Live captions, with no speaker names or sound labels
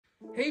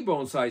Hey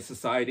Bonsai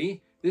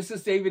Society, this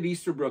is David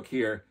Easterbrook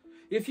here.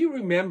 If you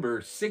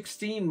remember,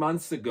 16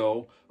 months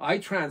ago, I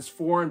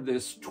transformed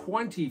this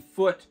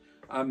 20-foot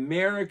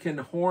American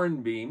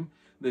hornbeam,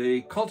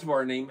 the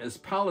cultivar name is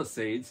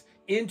Palisades,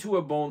 into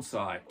a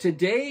bonsai.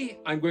 Today,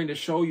 I'm going to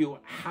show you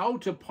how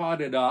to pot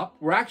it up.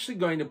 We're actually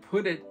going to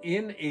put it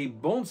in a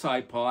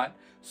bonsai pot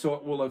so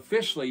it will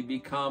officially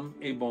become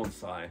a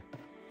bonsai.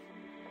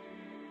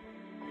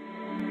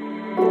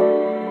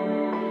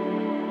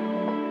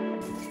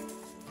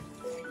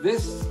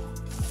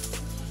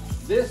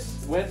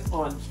 This went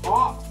on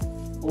top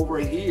over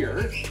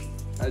here,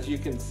 as you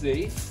can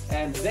see,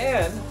 and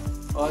then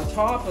on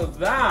top of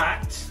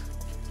that,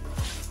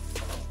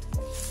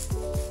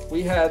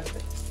 we had,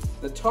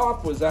 the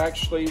top was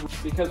actually,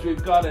 because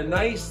we've got a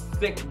nice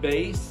thick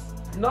base,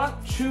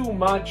 not too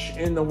much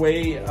in the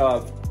way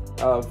of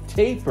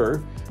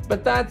taper,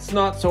 but that's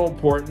not so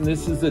important.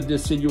 This is a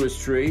deciduous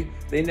tree.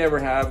 They never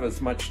have as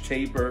much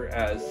taper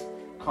as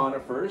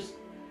conifers.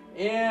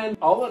 And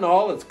all in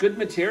all, it's good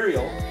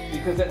material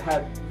because it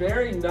had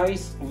very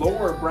nice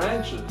lower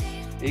branches.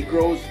 It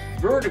grows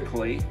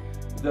vertically.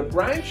 The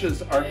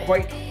branches are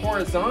quite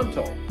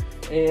horizontal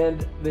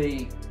and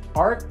they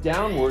arc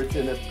downwards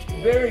in a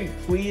very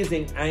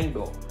pleasing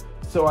angle.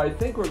 So I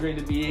think we're going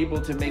to be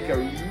able to make a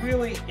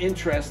really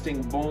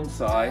interesting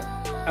bonsai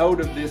out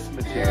of this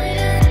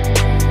material.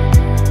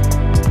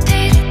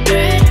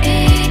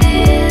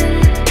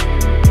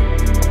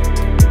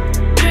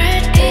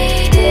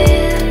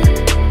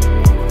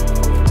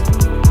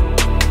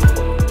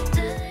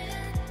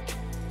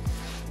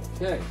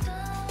 Okay,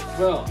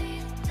 well,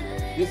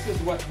 this is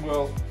what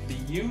we'll be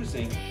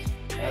using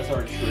as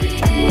our tree.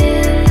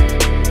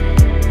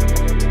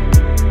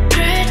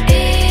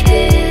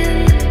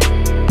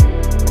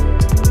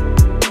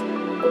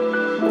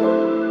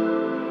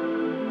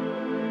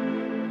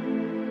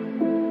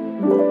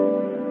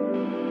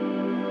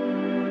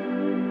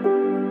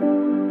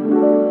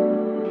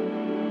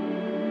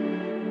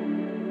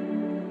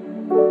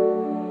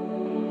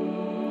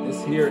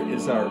 This here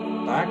is our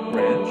back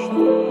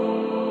branch.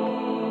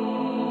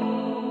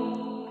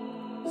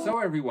 So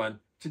everyone,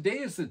 today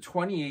is the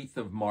 28th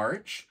of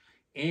March,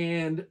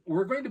 and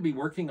we're going to be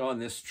working on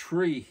this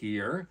tree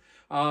here.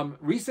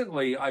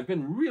 Recently, I've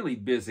been really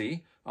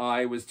busy.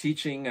 I was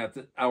teaching at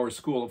our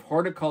School of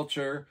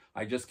Horticulture.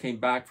 I just came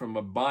back from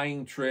a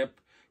buying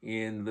trip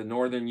in the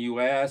northern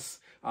U.S.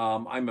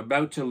 I'm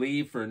about to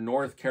leave for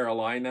North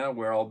Carolina,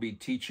 where I'll be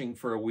teaching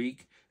for a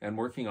week and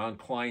working on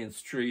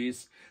clients'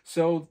 trees.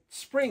 So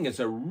spring is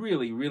a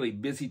really, really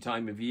busy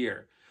time of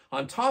year.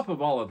 On top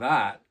of all of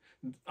that,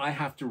 I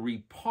have to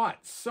repot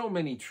so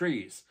many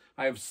trees.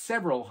 I have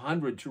several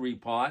hundred to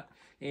repot,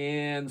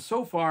 and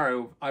so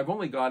far I've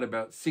only got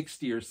about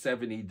 60 or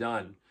 70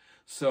 done.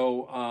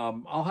 So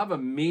I'll have a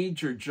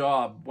major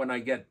job when I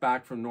get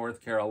back from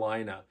North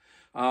Carolina.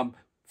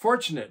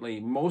 Fortunately,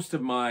 most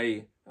of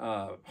my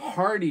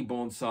hardy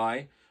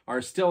bonsai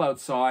are still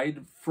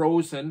outside,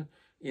 frozen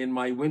in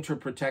my winter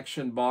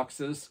protection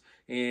boxes,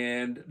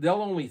 and they'll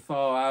only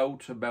thaw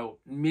out about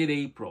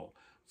mid-April.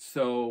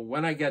 So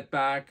when I get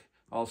back,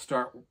 I'll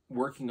start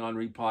working on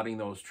repotting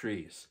those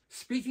trees.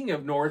 Speaking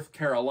of North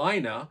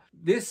Carolina,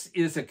 this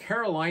is a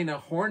Carolina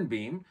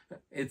hornbeam.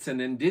 It's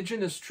an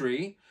indigenous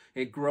tree.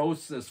 It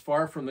grows as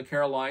far from the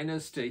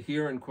Carolinas to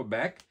here in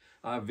Quebec,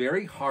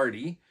 very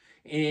hardy.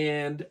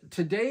 And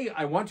today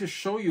I want to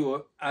show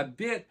you a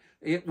bit.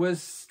 It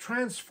was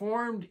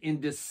transformed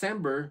in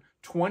December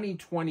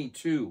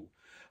 2022.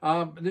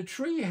 The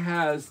tree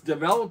has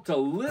developed a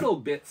little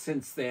bit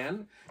since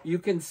then. You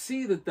can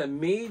see that the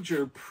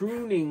major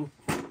pruning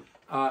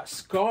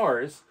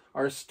scars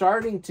are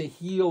starting to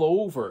heal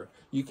over.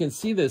 You can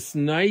see this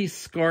nice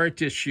scar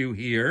tissue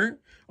here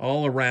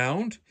all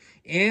around.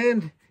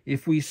 And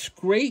if we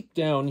scrape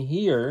down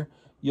here,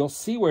 you'll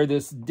see where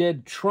this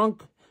dead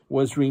trunk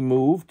was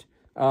removed.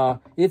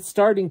 It's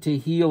starting to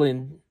heal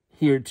in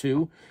here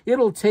too.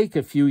 It'll take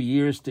a few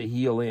years to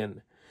heal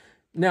in.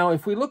 Now,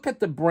 if we look at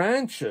the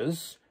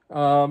branches,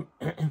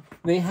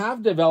 they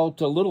have developed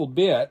a little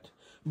bit,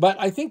 but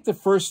I think the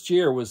first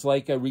year was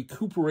like a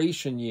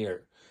recuperation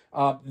year.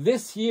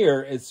 This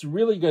year, it's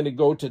really going to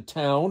go to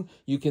town.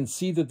 You can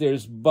see that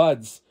there's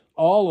buds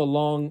all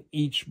along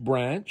each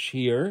branch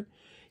here.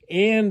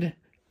 And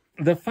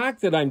the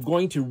fact that I'm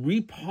going to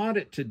repot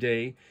it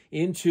today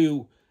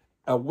into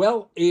a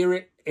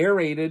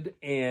well-aerated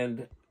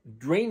and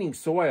draining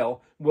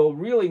soil will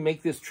really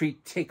make this tree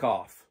take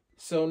off.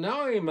 So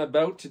now I'm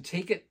about to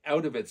take it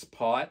out of its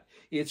pot.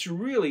 It's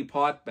really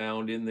pot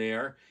bound in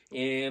there.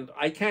 And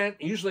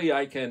usually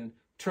I can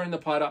turn the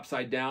pot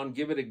upside down,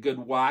 give it a good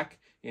whack,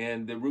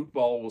 and the root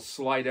ball will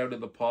slide out of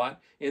the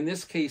pot. In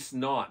this case,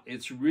 not.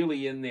 It's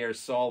really in there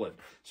solid.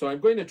 So I'm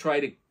going to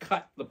try to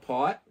cut the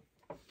pot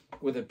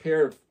with a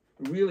pair of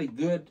really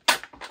good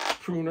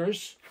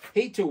pruners.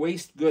 Hate to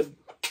waste good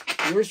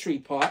nursery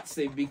pots.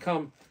 They've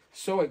become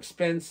so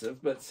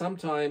expensive, but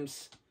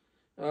sometimes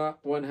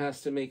one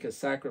has to make a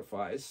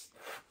sacrifice.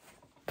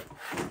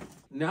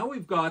 Now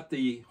we've got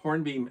the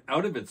hornbeam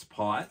out of its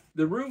pot.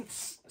 The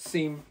roots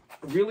seem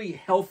really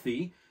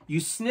healthy. You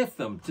sniff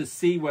them to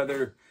see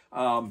whether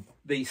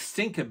they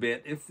stink a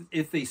bit.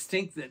 If they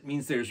stink, that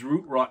means there's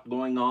root rot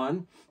going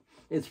on.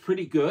 It's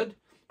pretty good.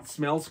 It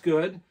smells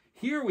good.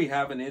 Here we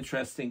have an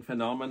interesting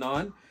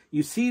phenomenon.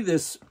 You see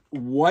this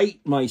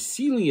white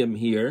mycelium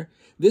here.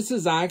 This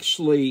is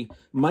actually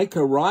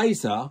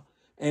mycorrhiza,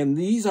 and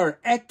these are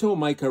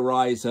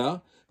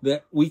ectomycorrhiza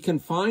that we can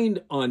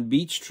find on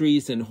beech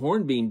trees and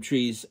hornbeam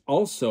trees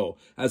also,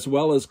 as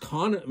well as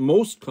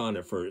most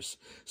conifers.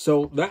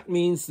 So that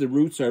means the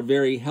roots are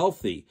very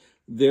healthy.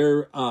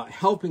 They're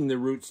helping the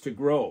roots to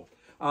grow.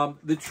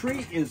 The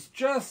tree is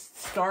just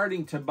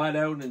starting to bud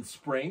out in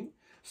spring.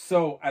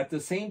 So at the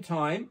same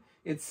time,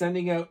 it's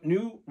sending out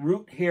new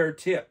root hair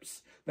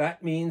tips.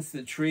 That means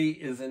the tree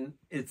is in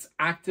its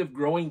active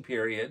growing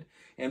period.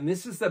 And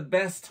this is the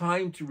best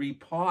time to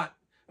repot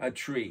a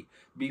tree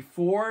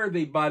before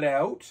they bud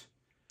out.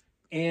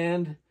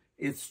 And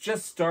it's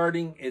just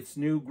starting its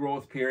new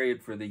growth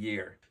period for the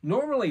year.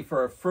 Normally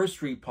for a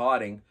first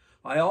repotting,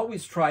 I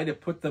always try to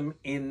put them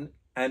in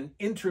an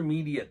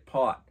intermediate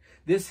pot.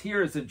 This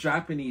here is a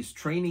Japanese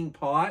training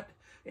pot,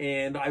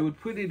 and I would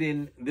put it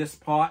in this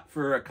pot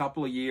for a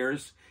couple of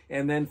years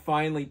and then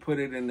finally put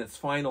it in its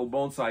final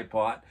bonsai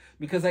pot,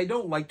 because I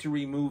don't like to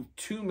remove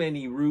too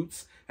many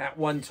roots at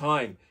one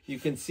time. You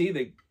can see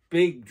the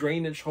big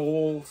drainage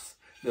holes,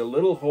 the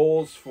little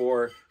holes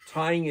for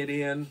tying it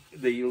in,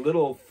 the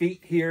little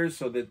feet here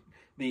so that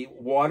the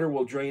water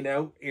will drain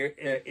out,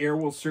 air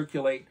will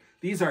circulate.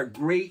 These are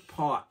great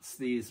pots,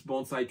 these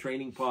bonsai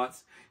training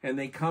pots, and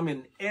they come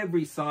in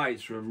every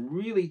size, from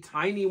really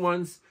tiny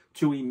ones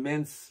to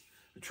immense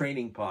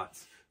training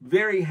pots.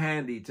 Very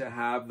handy to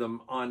have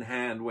them on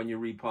hand when you're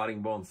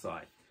repotting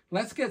bonsai.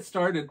 Let's get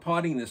started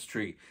potting this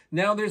tree.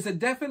 Now, there's a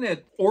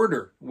definite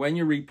order when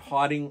you're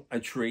repotting a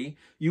tree.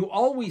 You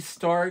always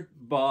start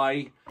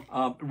by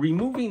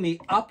removing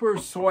the upper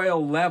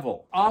soil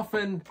level.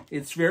 Often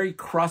it's very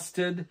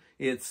crusted,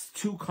 it's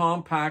too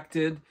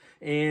compacted,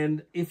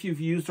 and if you've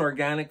used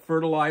organic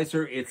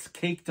fertilizer, it's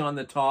caked on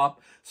the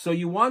top. So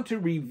you want to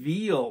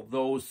reveal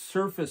those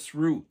surface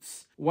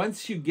roots.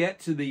 Once you get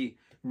to the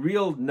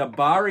real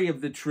nabari of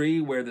the tree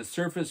where the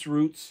surface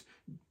roots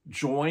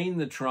join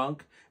the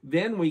trunk,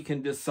 then we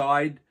can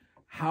decide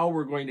how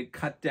we're going to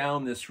cut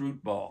down this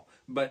root ball.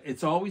 But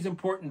it's always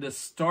important to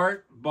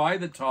start by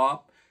the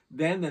top.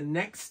 Then the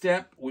next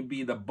step would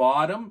be the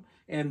bottom,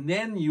 and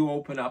then you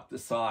open up the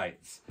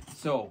sides.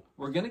 So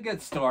we're going to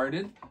get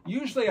started.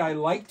 Usually I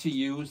like to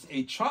use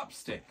a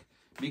chopstick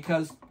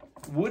because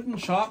wooden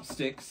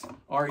chopsticks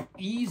are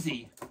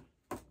easy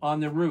on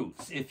the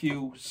roots. If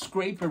you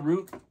scrape a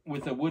root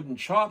with a wooden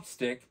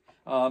chopstick,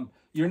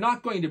 you're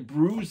not going to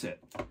bruise it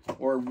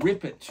or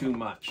rip it too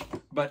much.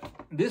 But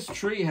this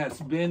tree has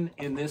been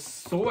in this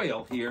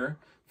soil here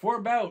for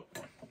about,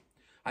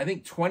 I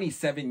think,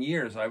 27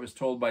 years, I was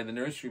told by the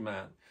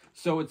nurseryman.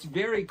 So it's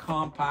very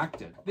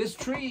compacted. This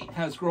tree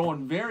has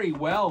grown very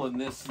well in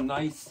this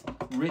nice,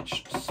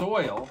 rich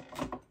soil.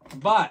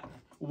 But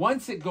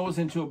once it goes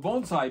into a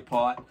bonsai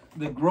pot,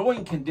 the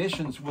growing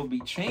conditions will be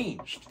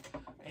changed,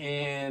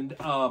 and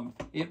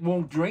it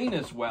won't drain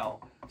as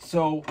well.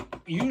 So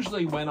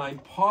usually when I'm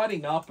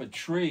potting up a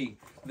tree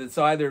that's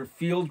either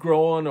field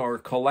grown or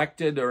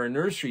collected or a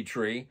nursery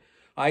tree,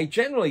 I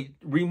generally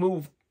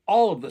remove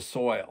all of the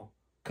soil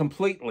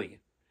completely,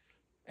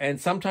 and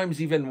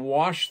sometimes even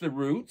wash the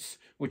roots,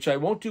 which I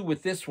won't do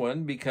with this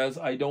one because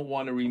I don't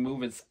want to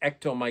remove its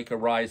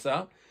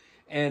ectomycorrhiza.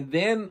 And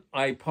then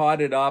I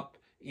pot it up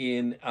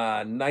in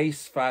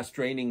nice,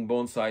 fast-draining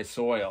bonsai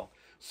soil.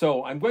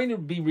 So I'm going to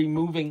be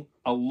removing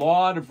a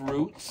lot of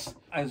roots.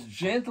 As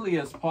gently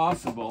as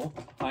possible,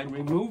 I'm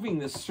removing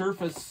the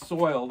surface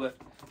soil that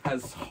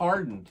has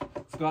hardened.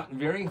 It's gotten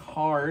very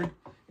hard,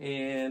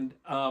 and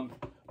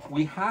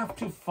we have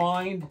to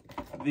find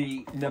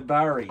the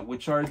nabari,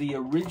 which are the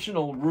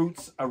original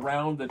roots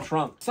around the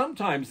trunk.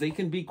 Sometimes they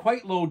can be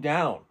quite low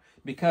down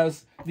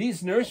because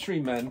these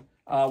nurserymen,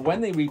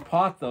 when they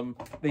repot them,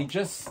 they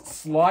just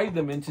slide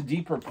them into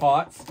deeper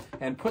pots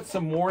and put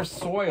some more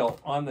soil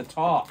on the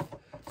top.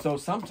 So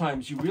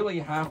sometimes you really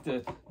have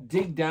to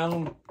dig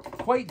down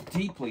quite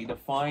deeply to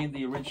find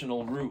the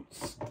original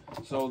roots.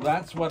 So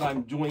that's what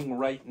I'm doing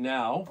right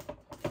now.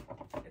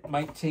 It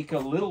might take a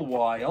little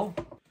while.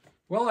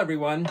 Well,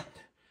 everyone,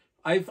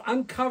 I've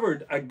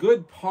uncovered a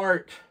good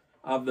part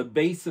of the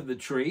base of the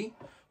tree.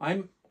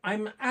 I'm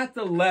at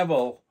the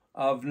level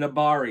of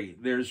nabari.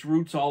 There's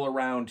roots all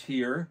around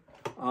here.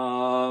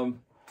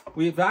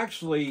 We've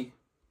actually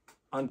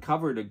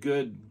uncovered a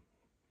good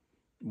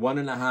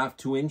 1.5 to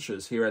 2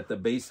 inches here at the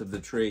base of the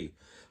tree.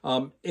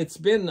 It's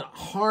been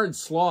hard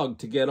slog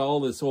to get all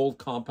this old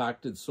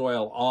compacted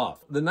soil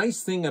off. The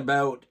nice thing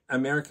about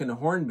American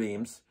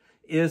hornbeams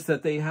is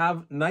that they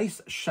have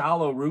nice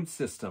shallow root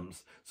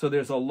systems. So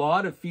there's a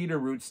lot of feeder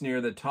roots near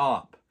the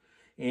top.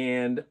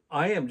 And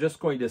I am just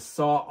going to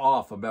saw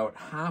off about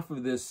half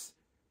of this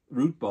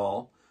root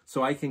ball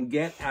so I can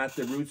get at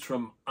the roots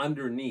from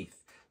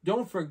underneath.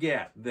 Don't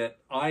forget that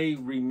I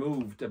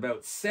removed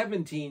about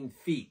 17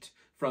 feet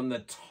from the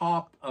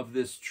top of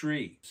this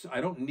tree. So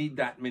I don't need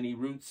that many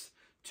roots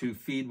to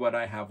feed what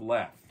I have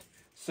left.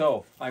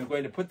 So I'm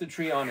going to put the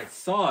tree on its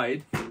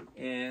side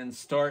and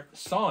start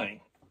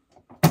sawing.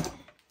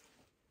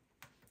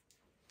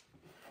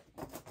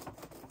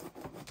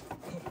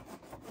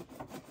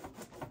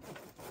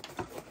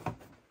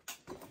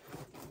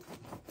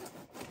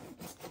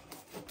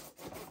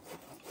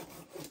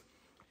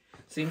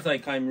 Seems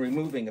like I'm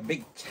removing a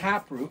big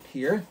taproot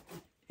here.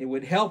 It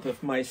would help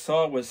if my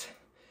saw was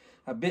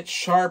a bit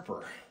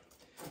sharper.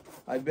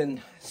 I've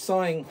been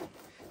sawing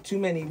too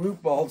many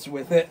root balls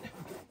with it.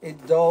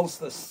 It dulls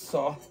the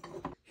saw.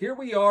 Here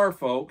we are,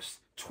 folks,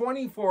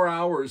 24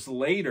 hours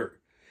later.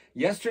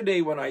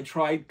 Yesterday when I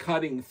tried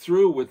cutting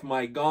through with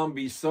my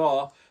Gombe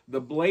saw,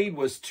 the blade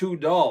was too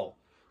dull.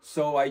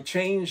 So I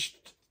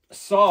changed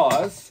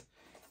saws,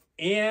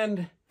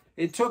 and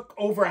it took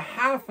over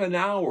half an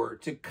hour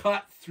to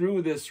cut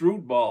through this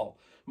root ball.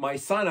 My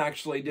son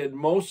actually did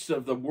most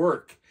of the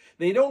work.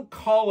 They don't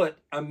call it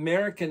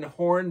American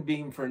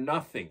hornbeam for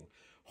nothing.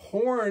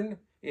 Horn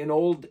in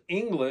Old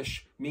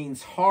English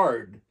means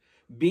hard.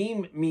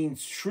 Beam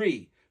means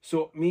tree.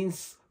 So it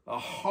means a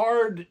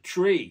hard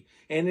tree.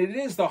 And it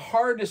is the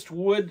hardest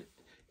wood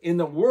in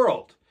the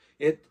world.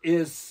 It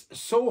is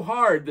so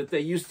hard that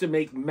they used to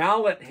make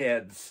mallet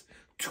heads,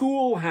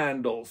 tool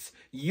handles,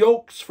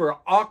 yokes for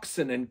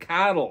oxen and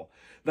cattle.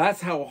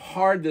 That's how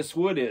hard this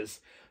wood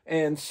is.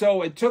 And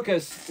so it took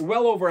us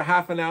well over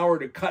half an hour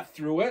to cut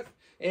through it.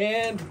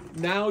 And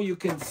now you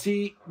can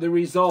see the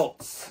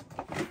results.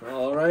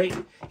 All right.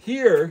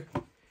 Here,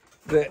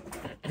 the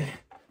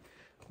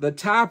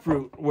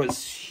taproot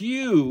was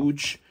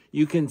huge.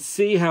 You can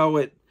see how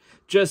it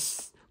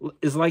just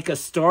is like a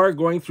star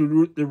going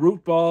through the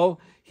root ball.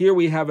 Here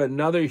we have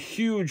another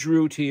huge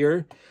root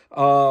here.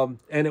 And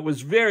it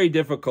was very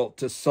difficult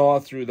to saw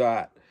through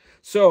that.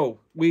 So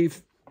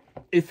we've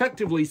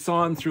effectively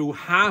sawn through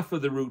half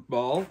of the root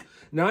ball.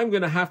 Now I'm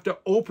going to have to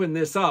open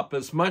this up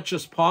as much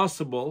as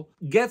possible,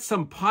 get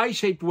some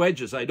pie-shaped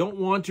wedges. I don't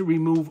want to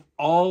remove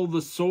all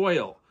the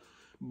soil,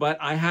 but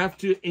I have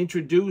to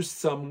introduce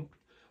some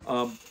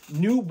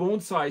new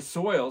bonsai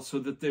soil so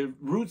that the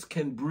roots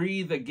can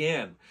breathe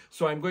again.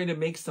 So I'm going to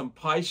make some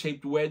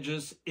pie-shaped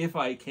wedges if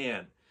I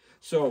can.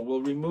 So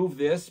we'll remove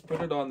this,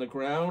 put it on the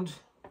ground.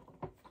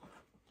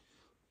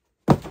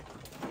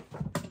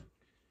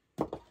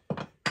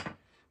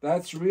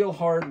 That's real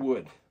hard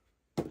wood.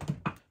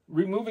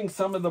 Removing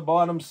some of the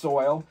bottom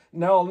soil.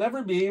 Now I'll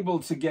never be able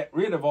to get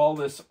rid of all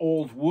this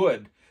old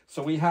wood.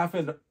 So we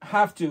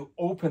have to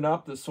open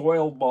up the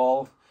soil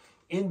ball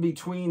in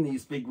between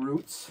these big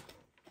roots.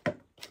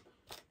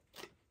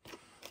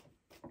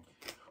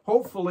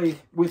 Hopefully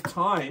with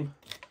time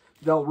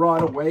they'll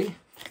rot away.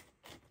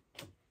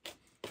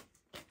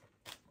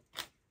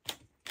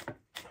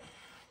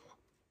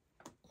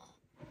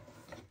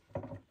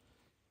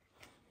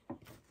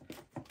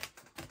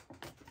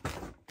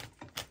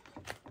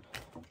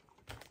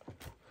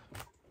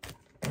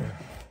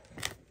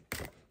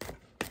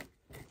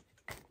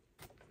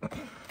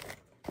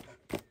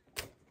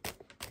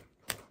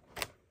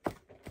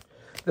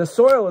 The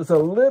soil is a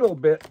little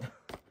bit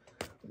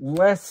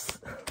less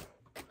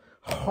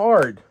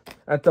hard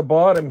at the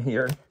bottom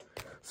here,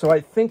 so I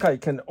think I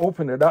can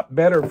open it up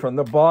better from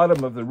the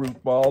bottom of the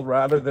root ball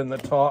rather than the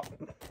top.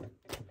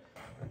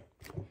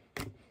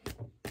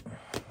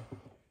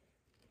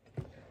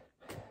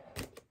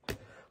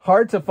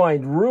 Hard to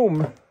find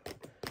room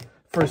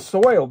for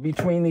soil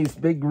between these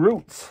big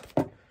roots.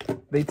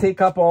 They take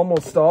up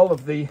almost all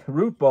of the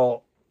root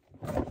ball.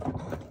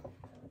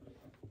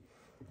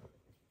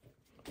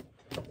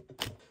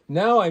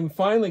 Now I'm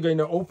finally going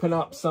to open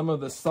up some of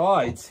the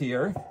sides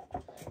here.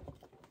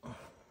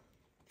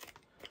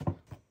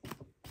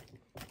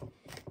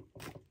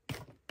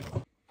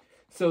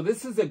 So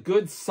this is a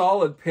good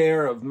solid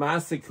pair of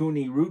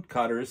Masakuni root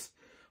cutters.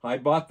 I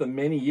bought them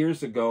many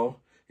years ago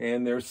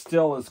and they're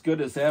still as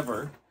good as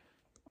ever.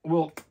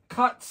 We'll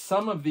cut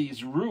some of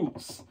these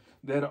roots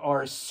that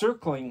are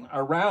circling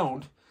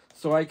around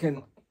so I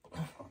can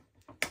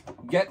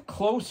get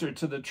closer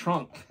to the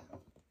trunk.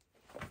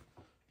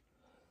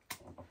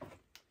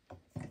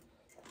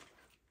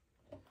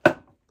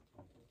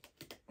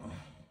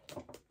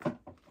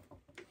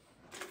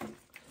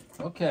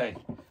 Okay,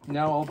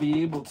 now I'll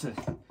be able to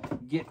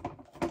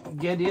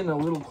get in a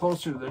little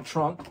closer to the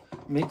trunk,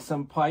 make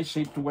some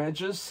pie-shaped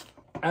wedges.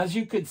 As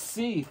you could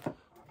see,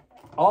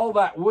 all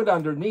that wood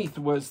underneath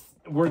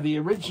were the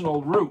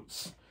original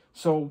roots.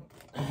 So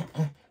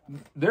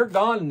they're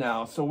gone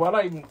now. So what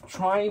I'm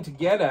trying to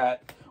get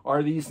at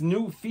are these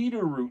new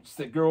feeder roots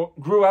that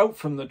grew out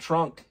from the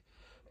trunk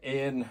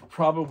in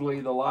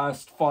probably the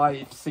last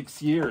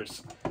 5-6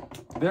 years.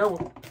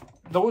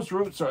 Those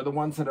roots are the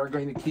ones that are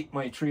going to keep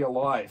my tree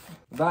alive.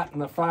 That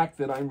and the fact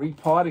that I'm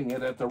repotting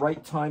it at the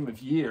right time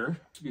of year.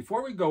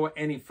 Before we go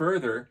any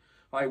further,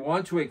 I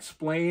want to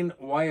explain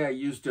why I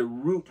used a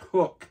root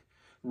hook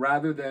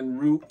rather than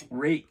root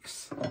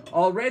rakes.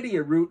 Already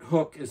a root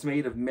hook is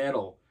made of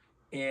metal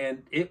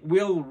and it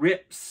will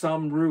rip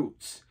some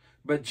roots.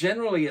 but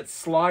generally it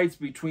slides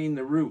between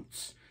the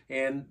roots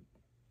and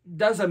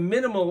does a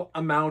minimal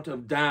amount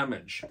of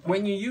damage.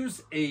 When you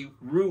use a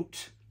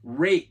root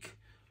rake,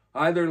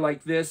 either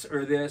like this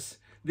or this,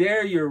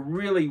 there you're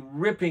really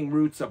ripping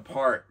roots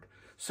apart.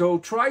 So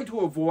try to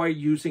avoid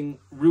using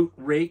root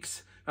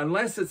rakes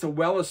unless it's a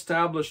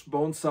well-established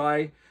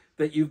bonsai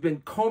that you've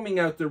been combing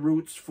out the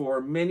roots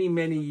for many,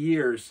 many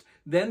years.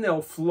 Then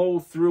they'll flow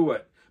through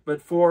it.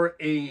 But for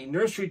a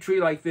nursery tree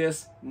like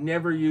this,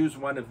 never use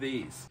one of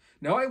these.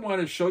 Now I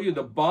want to show you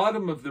the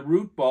bottom of the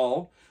root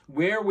ball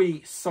where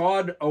we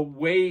sawed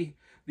away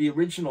the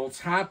original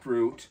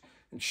taproot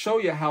and show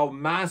you how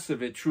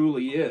massive it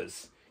truly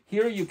is.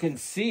 Here you can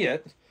see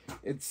it.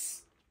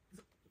 It's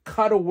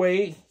cut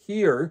away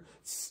here.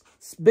 It's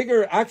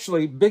bigger,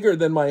 actually bigger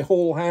than my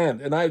whole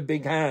hand, and I have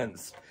big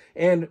hands.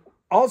 And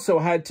also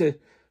had to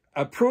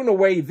prune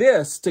away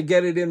this to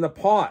get it in the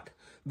pot.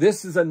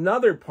 This is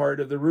another part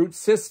of the root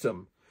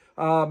system.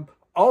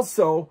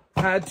 Also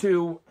had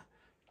to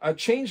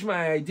change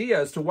my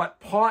idea as to what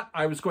pot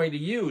I was going to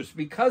use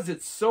because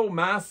it's so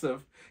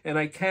massive and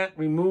I can't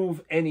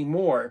remove any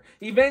more.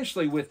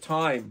 Eventually, with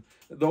time,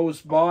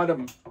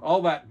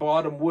 all that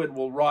bottom wood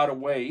will rot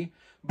away.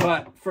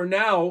 But for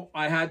now,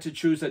 I had to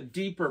choose a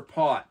deeper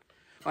pot.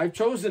 I've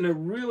chosen a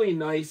really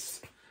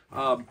nice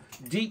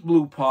deep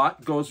blue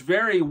pot. Goes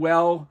very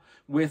well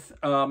with,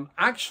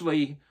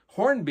 actually,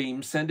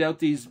 hornbeams send out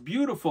these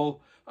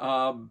beautiful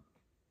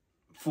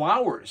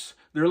flowers.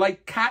 They're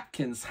like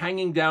catkins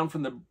hanging down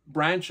from the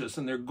branches,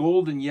 and they're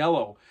golden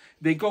yellow.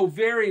 They go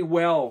very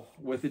well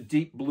with a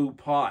deep blue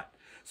pot.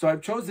 So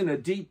I've chosen a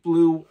deep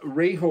blue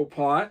reho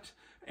pot,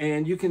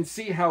 and you can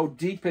see how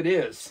deep it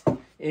is.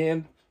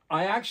 And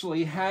I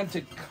actually had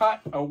to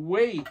cut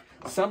away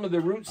some of the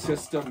root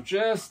system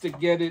just to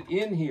get it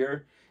in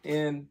here,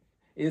 and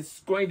it's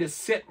going to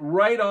sit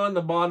right on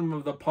the bottom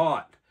of the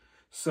pot.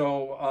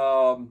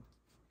 So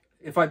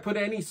if I put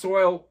any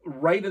soil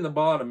right in the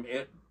bottom,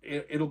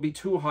 it'll be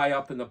too high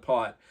up in the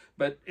pot,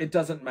 but it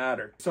doesn't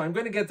matter. So I'm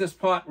going to get this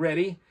pot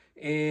ready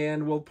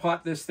and we'll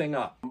pot this thing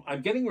up.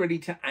 I'm getting ready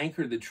to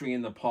anchor the tree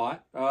in the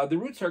pot. The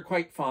roots are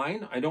quite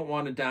fine. I don't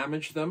want to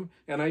damage them,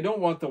 and I don't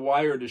want the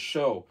wire to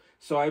show.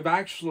 So I've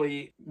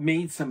actually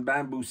made some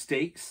bamboo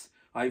stakes.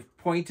 I've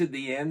pointed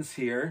the ends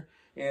here,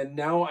 and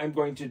now I'm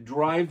going to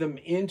drive them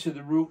into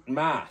the root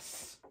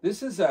mass.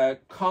 This is a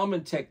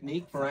common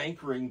technique for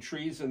anchoring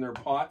trees in their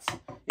pots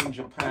in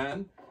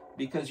Japan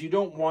because you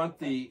don't want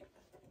the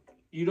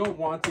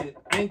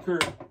anchor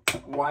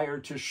wire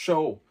to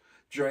show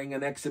during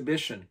an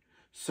exhibition.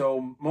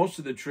 So most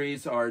of the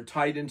trees are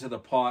tied into the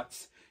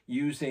pots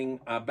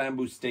using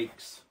bamboo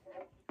stakes.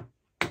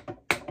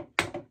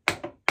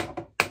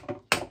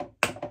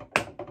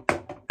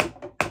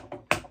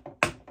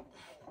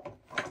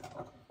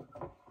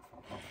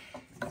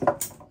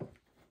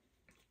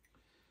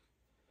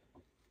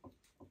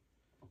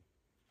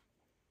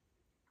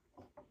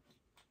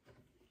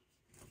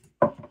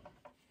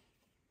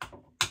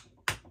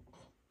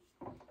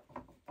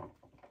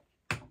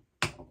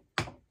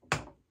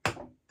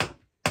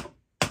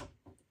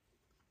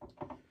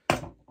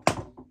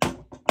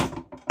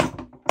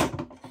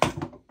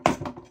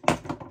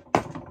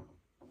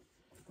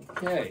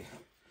 Okay,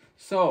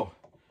 so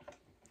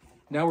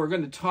now we're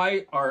going to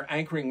tie our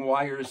anchoring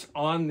wires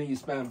on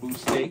these bamboo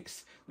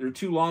stakes. They're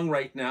too long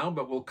right now,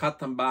 but we'll cut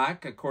them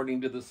back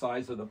according to the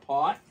size of the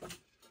pot.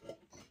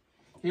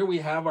 Here we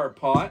have our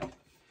pot.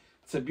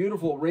 It's a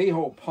beautiful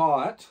reho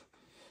pot,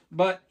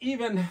 but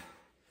even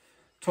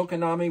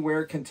tokonami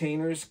ware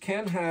containers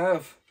can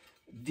have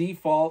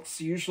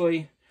defaults.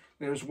 Usually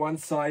there's one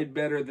side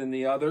better than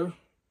the other.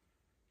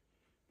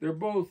 They're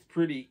both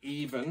pretty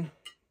even.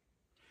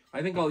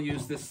 I think I'll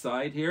use this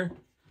side here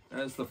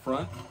as the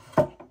front.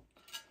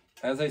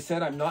 As I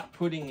said, I'm not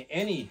putting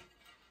any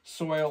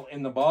soil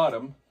in the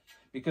bottom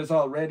because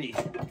already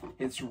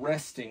it's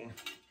resting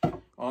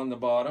on the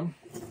bottom.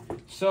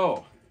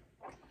 So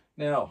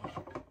now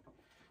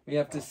we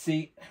have to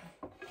see.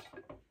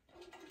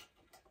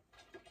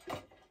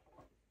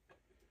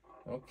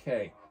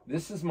 Okay,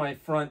 this is my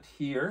front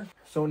here.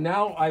 So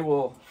now I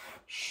will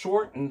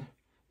shorten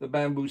the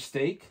bamboo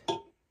stake.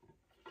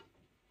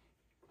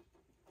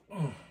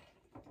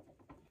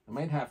 I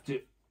might have to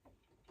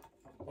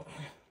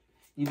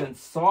even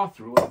saw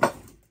through it.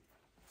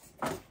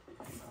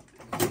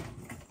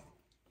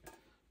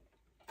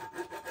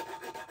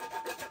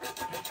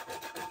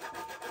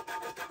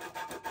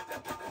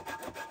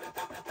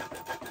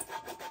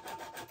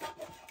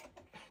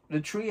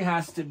 The tree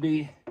has to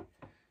be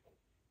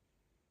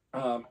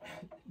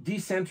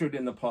decentered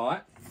in the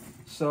pot,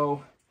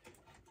 so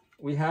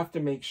we have to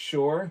make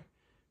sure.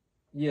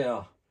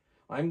 Yeah,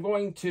 I'm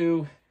going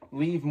to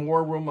leave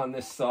more room on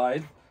this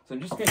side. So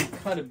I'm just going to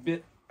cut a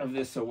bit of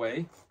this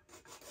away.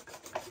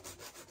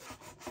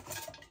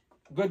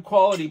 Good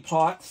quality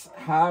pots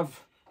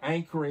have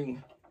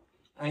anchoring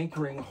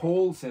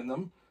holes in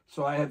them.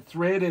 So I had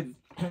threaded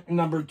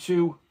number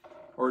 2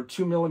 or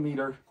 2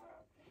 millimeter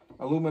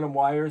aluminum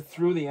wire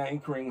through the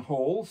anchoring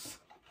holes.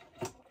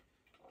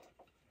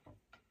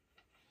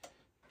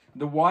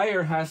 the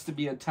wire has to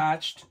be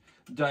attached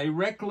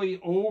directly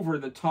over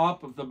the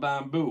top of the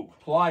bamboo.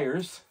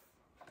 Pliers,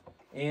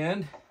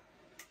 and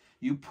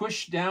you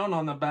push down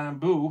on the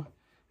bamboo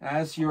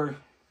as you're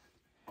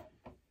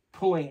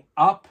pulling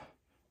up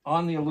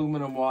on the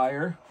aluminum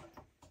wire.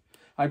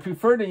 I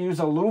prefer to use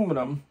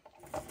aluminum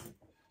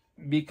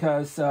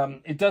because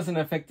it doesn't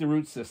affect the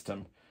root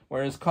system,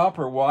 whereas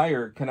copper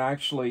wire can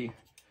actually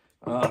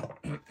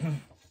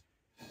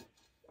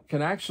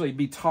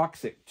be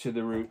toxic to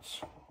the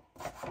roots.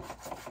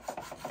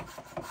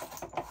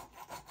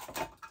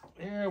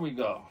 There we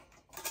go.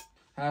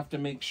 Have to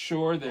make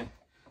sure the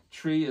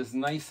tree is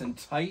nice and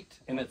tight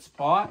in its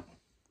pot.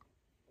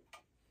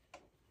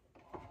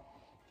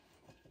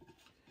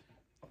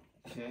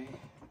 Okay,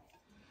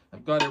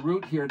 I've got a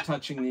root here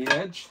touching the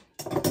edge.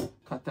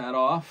 Cut that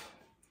off.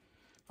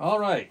 All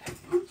right,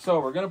 so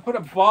we're going to put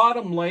a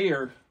bottom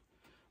layer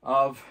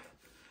of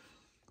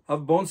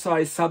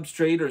bonsai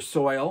substrate or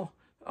soil.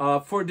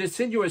 For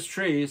deciduous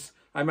trees,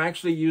 I'm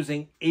actually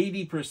using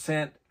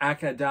 80%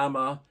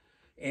 akadama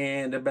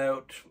and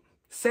about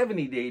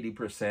 70 to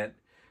 80%.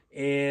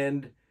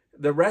 And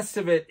the rest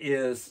of it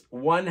is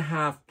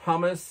 1/2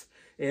 pumice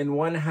and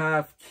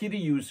 1/2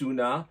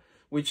 kiriyuzuna,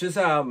 which is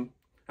a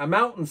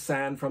mountain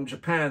sand from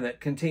Japan that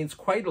contains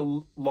quite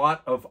a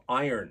lot of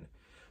iron.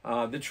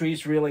 The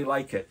trees really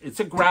like it. It's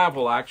a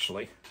gravel,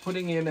 actually.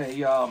 Putting in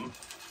a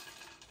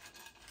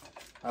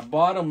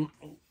bottom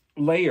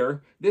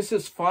layer. This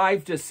is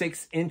 5 to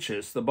 6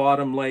 inches, the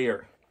bottom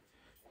layer.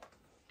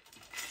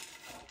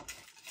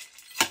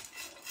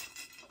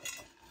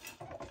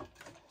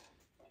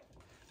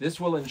 This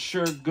will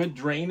ensure good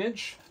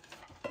drainage.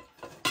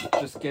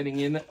 Just getting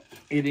it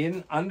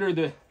in under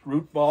the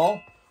root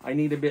ball. I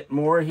need a bit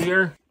more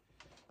here.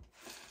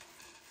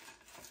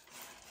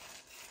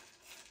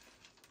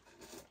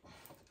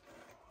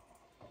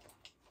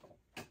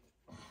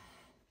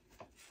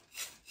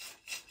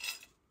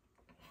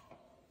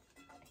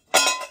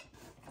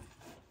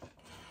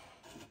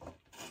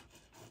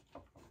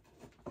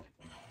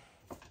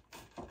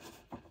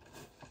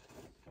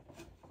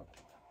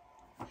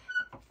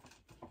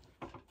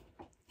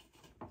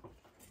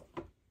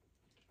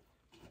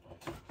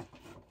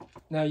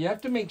 Now you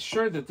have to make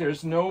sure that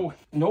there's no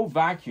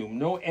vacuum,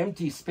 no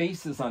empty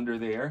spaces under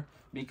there,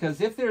 because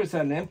if there's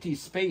an empty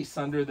space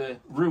under the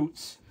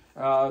roots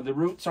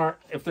aren't,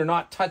 if they're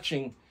not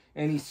touching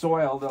any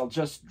soil, they'll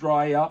just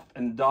dry up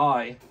and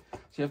die.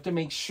 So you have to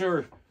make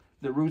sure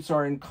the roots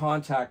are in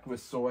contact with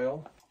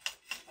soil.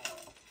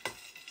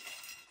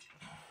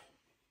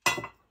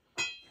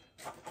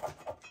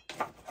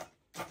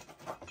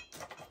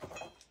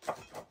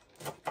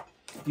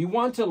 You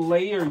want to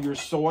layer your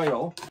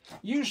soil.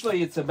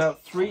 Usually it's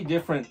about 3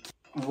 different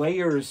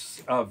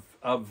layers of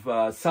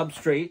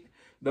substrate.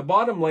 The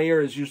bottom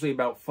layer is usually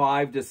about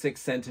 5 to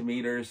 6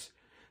 centimeters.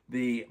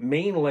 The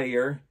main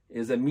layer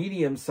is a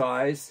medium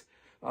size,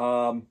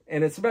 and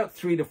it's about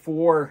 3 to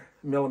 4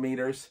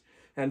 millimeters.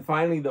 And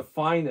finally, the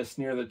finest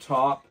near the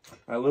top,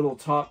 a little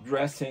top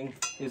dressing,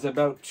 is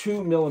about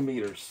 2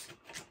 millimeters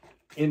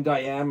in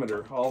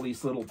diameter, all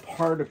these little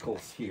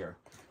particles here.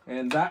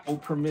 And that will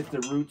permit the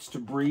roots to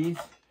breathe,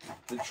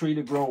 the tree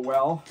to grow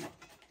well.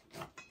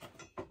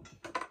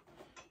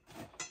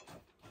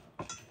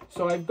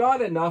 So I've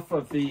got enough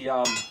of the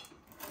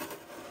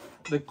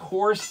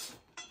coarse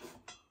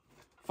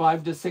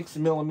 5 to 6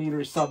 millimeter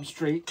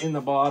substrate in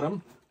the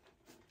bottom.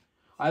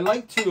 I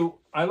like to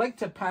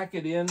pack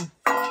it in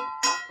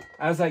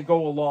as I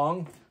go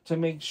along to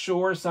make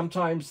sure.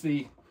 Sometimes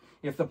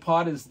if the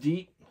pot is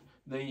deep,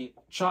 the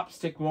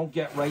chopstick won't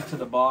get right to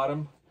the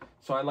bottom.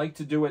 So I like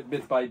to do it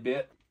bit by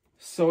bit.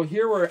 So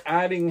here we're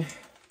adding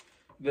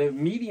the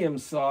medium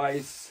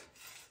size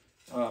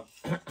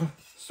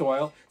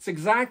soil. It's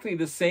exactly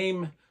the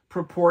same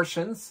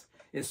proportions.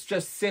 It's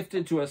just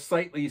sifted to a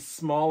slightly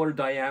smaller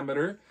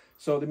diameter.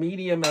 So the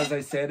medium, as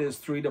I said, is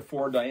 3 to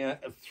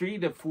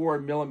 4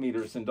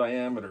 millimeters in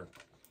diameter.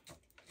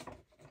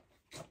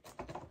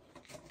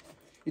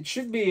 It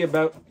should be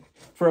about,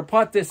 for a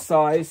pot this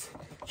size,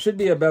 should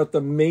be about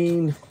the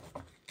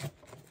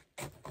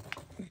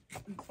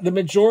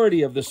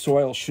majority of the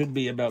soil should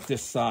be about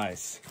this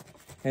size.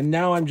 And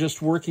now I'm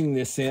just working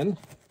this in.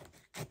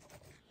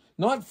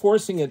 Not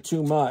forcing it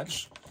too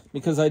much,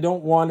 because I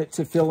don't want it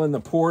to fill in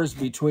the pores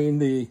between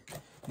the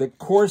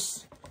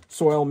coarse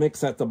soil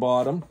mix at the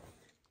bottom.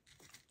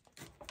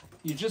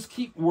 You just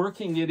keep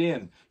working it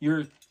in.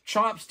 Your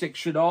chopstick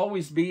should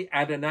always be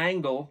at an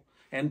angle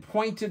and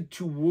pointed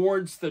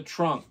towards the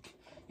trunk.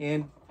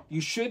 And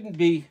you shouldn't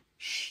be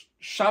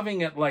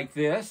shoving it like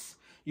this.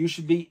 You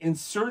should be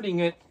inserting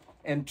it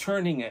and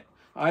turning it,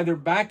 either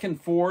back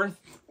and forth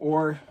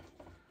or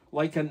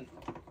like an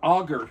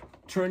auger,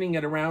 turning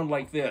it around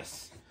like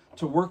this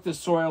to work the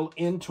soil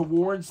in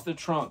towards the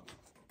trunk.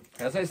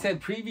 As I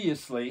said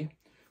previously,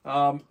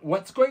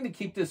 what's going to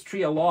keep this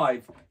tree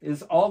alive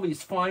is all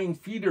these fine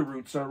feeder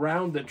roots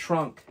around the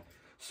trunk.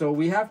 So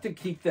we have to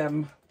keep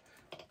them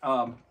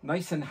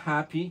nice and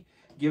happy,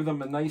 give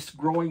them a nice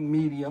growing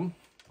medium.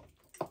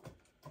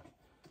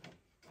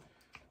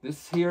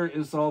 This here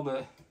is all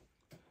the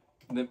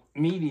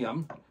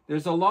medium.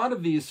 There's a lot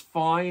of these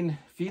fine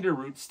feeder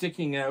roots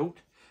sticking out.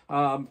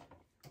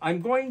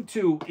 I'm going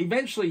to,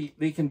 eventually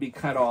they can be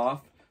cut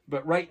off,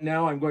 but right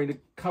now I'm going to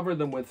cover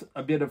them with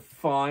a bit of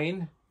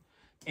fine.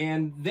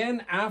 And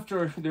then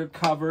after they're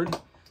covered,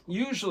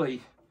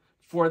 usually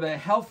for the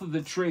health of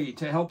the tree,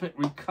 to help it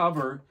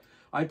recover,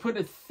 I put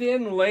a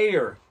thin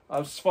layer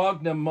of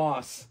sphagnum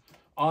moss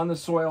on the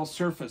soil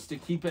surface to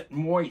keep it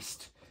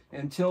moist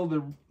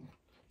until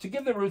to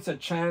give the roots a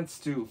chance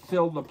to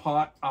fill the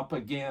pot up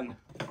again.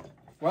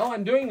 While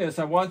I'm doing this,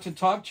 I want to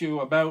talk to you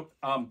about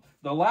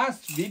the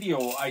last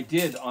video I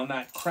did on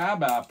that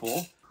crab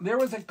apple. There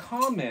was a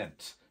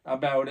comment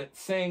about it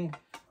saying,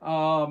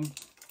 why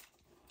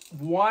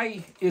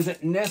is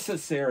it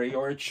necessary,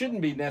 or it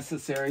shouldn't be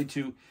necessary,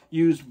 to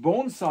use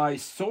bonsai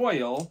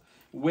soil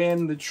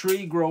when the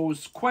tree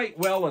grows quite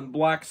well in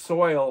black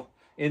soil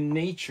in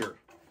nature?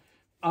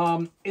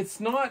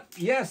 It's not,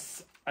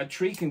 yes, a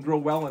tree can grow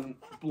well in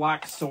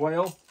black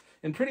soil,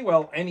 and pretty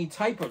well any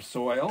type of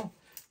soil,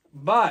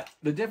 but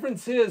the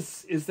difference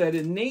is that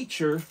in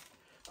nature,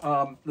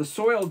 the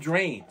soil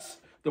drains.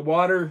 The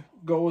water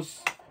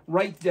goes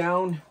right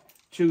down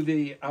to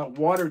the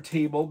water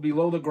table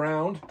below the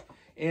ground,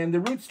 and the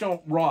roots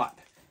don't rot.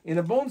 In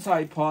a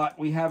bonsai pot,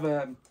 we have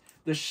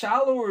the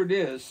shallower it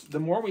is, the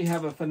more we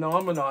have a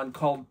phenomenon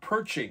called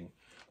perching,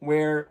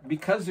 where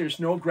because there's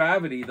no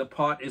gravity, the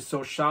pot is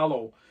so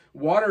shallow,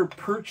 water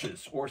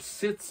perches or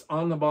sits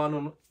on the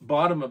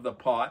bottom of the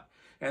pot,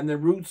 and the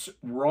roots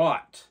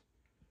rot.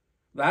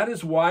 That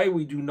is why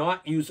we do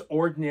not use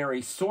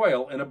ordinary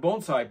soil in a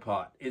bonsai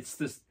pot. It's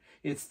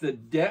the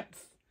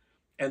depth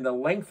and the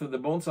length of the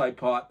bonsai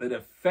pot that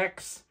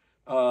affects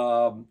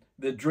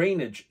the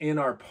drainage in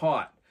our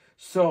pot.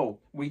 So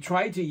we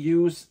try to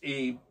use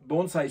a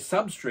bonsai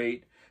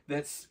substrate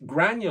that's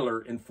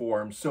granular in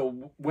form.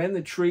 So when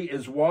the tree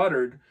is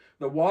watered,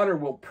 the water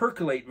will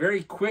percolate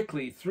very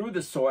quickly through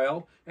the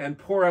soil and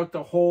pour out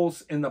the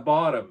holes in the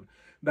bottom.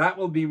 That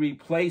will be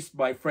replaced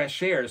by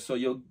fresh air. So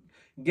you'll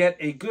get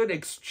a good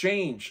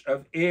exchange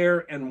of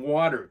air and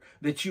water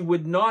that you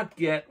would not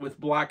get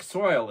with black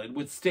soil. It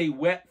would stay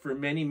wet for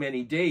many,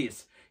 many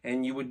days,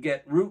 and you would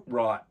get root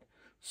rot.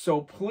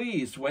 So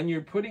please, when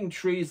you're putting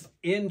trees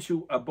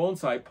into a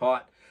bonsai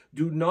pot,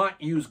 do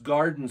not use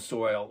garden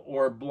soil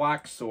or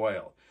black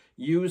soil.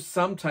 Use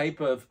some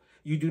type of,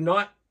 you do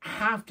not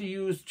have to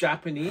use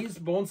Japanese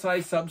bonsai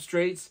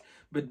substrates,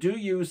 but do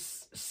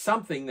use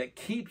something that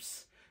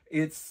keeps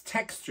its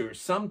texture,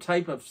 some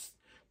type of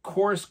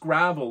coarse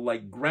gravel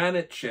like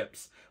granite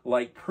chips,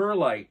 like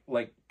perlite,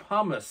 like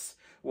pumice,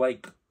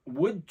 like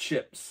wood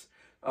chips,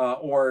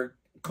 or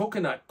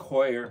coconut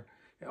coir,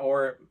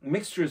 or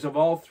mixtures of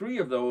all three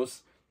of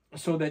those,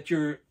 so that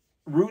your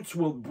roots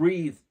will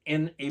breathe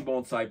in a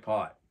bonsai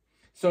pot.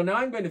 So now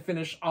I'm going to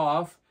finish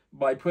off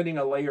by putting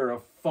a layer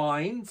of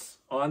fines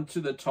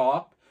onto the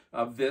top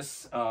of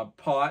this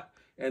pot,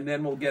 and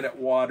then we'll get it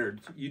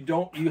watered.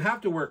 You have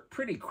to work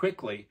pretty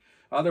quickly.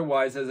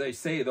 Otherwise, as I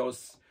say,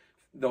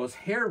 those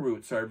hair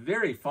roots are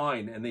very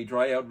fine and they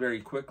dry out very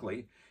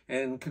quickly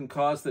and can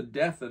cause the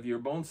death of your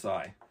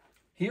bonsai.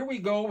 Here we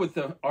go with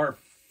our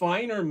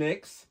finer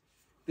mix.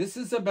 This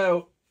is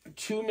about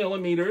 2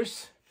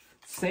 millimeters.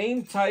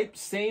 Same type,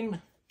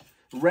 same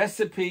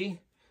recipe,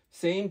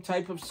 same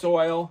type of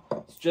soil.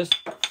 It's just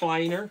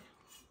finer.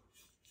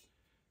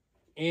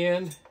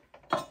 And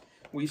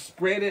we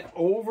spread it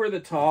over the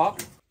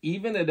top,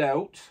 even it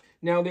out.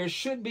 Now there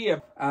should be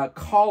a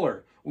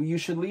collar. You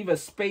should leave a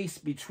space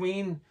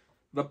between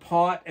the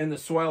pot and the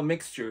soil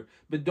mixture.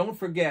 But don't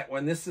forget,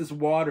 when this is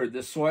watered,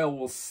 the soil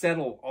will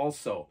settle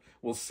also,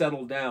 will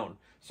settle down.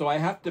 So I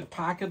have to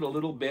pack it a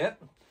little bit,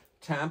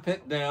 tamp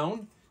it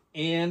down,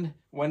 and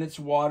when it's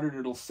watered,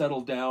 it'll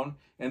settle down,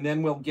 and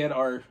then we'll get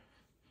our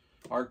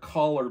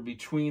collar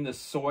between the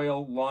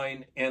soil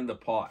line and the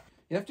pot.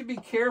 You have to be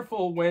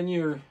careful when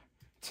you're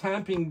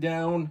tamping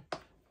down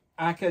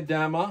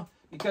akadama,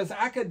 because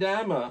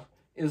akadama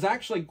is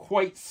actually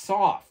quite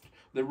soft.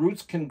 The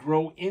roots can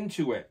grow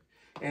into it.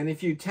 And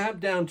if you tamp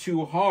down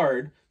too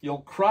hard, you'll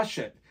crush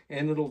it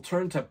and it'll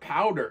turn to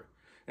powder.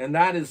 And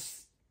that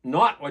is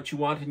not what you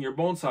want in your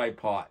bonsai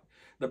pot.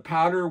 The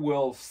powder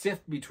will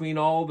sift between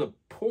all the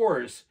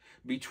pores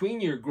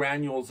between your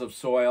granules of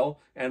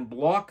soil and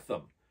block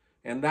them.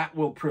 And that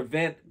will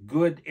prevent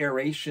good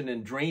aeration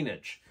and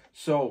drainage.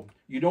 So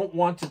you don't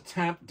want to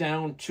tamp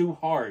down too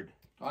hard.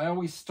 I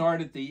always start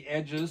at the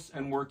edges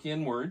and work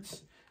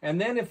inwards. And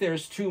then if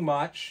there's too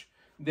much,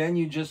 then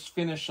you just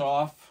finish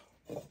off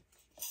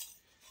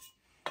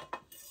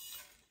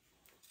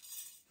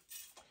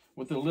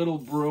with a little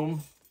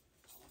broom.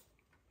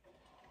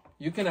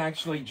 You can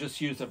actually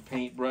just use a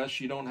paintbrush.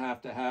 You don't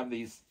have to have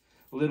these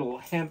little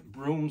hemp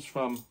brooms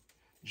from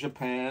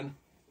Japan.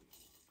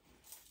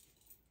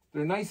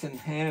 They're nice and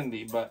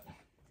handy, but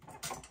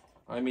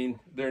I mean,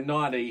 they're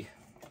not an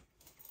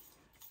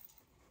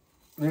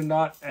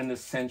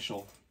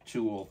essential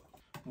tool.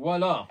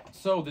 Voila.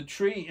 So the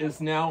tree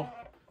is now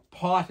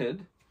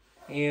potted,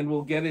 and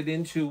we'll get it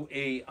into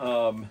a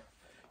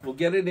We'll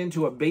get it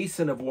into a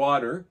basin of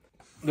water.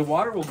 The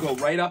water will go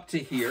right up to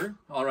here,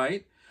 all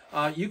right?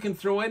 You can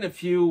throw in a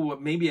few,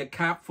 maybe a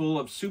capful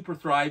of Super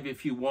Thrive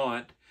if you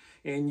want,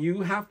 and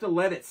you have to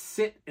let it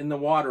sit in the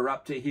water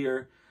up to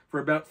here for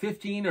about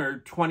 15 or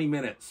 20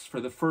 minutes for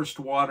the first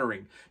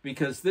watering,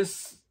 because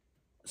this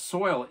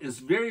soil is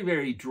very,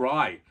 very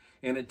dry,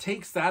 and it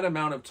takes that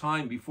amount of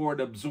time before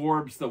it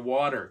absorbs the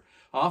water.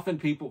 Often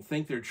people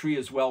think their tree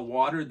is well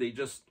watered. They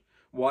just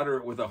water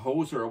it with a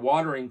hose or a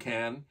watering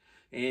can,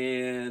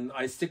 and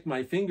I stick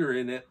my finger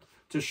in it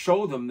to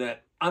show them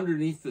that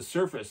underneath the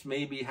surface,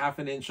 maybe half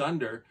an inch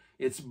under,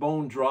 it's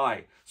bone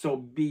dry. So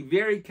be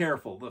very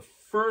careful. The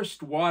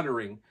first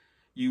watering,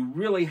 you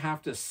really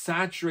have to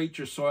saturate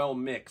your soil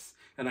mix.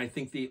 And I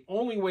think the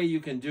only way you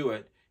can do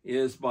it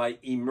is by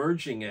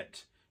immersing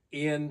it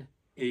in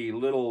a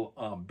little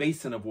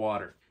basin of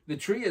water. The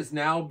tree has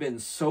now been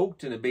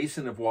soaked in a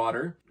basin of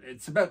water.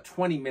 It's about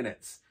 20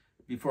 minutes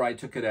before I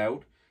took it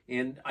out.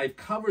 And I've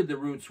covered the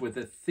roots with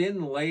a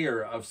thin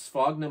layer of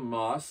sphagnum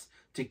moss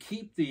to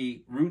keep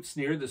the roots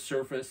near the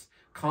surface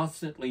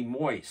constantly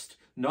moist,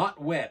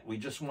 not wet. We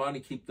just want to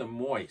keep them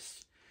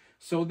moist.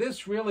 So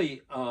this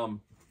really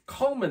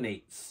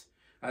culminates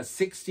a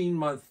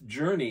 16-month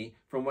journey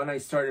from when I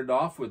started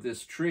off with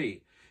this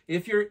tree.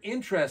 If you're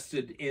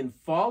interested in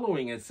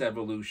following its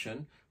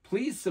evolution,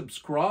 please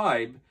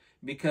subscribe,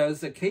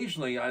 because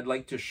occasionally I'd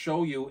like to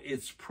show you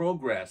its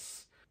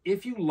progress.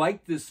 If you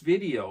like this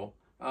video,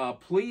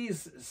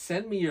 please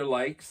send me your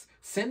likes,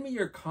 send me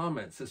your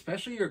comments,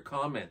 especially your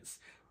comments.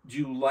 Do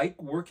you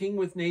like working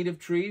with native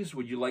trees?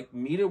 Would you like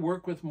me to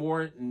work with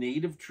more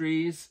native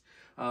trees?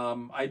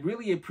 I'd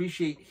really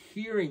appreciate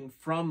hearing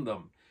from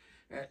them.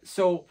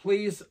 So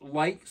please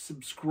like,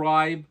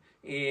 subscribe,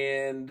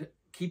 and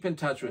keep in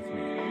touch with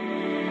me.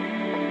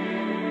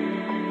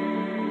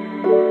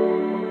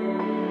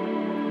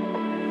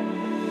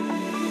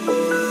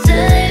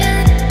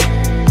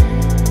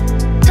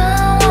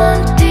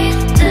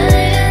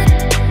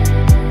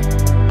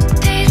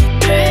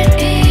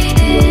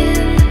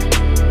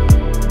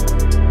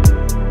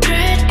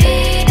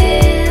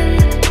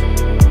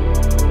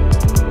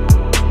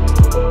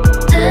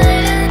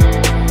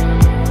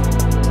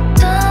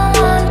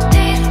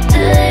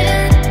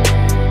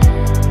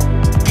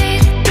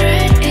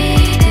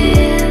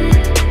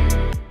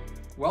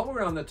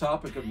 On the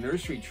topic of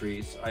nursery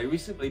trees, I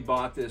recently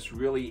bought this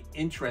really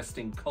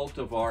interesting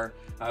cultivar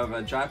of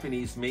a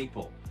Japanese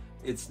maple.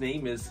 Its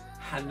name is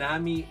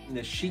Hanami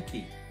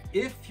Nishiki.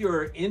 If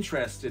you're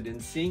interested in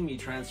seeing me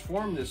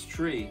transform this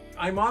tree,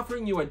 I'm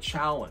offering you a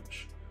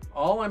challenge.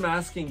 All I'm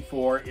asking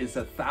for is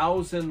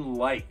 1,000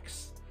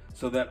 likes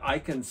so that I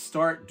can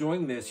start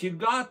doing this. You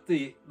got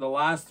the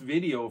last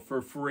video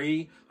for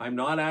free. I'm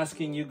not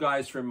asking you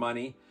guys for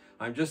money.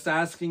 I'm just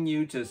asking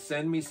you to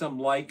send me some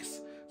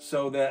likes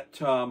so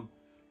that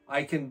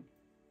I can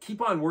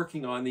keep on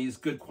working on these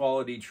good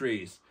quality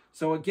trees.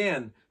 So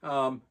again,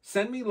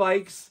 send me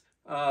likes,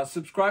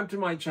 subscribe to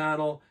my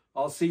channel.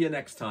 I'll see you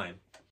next time.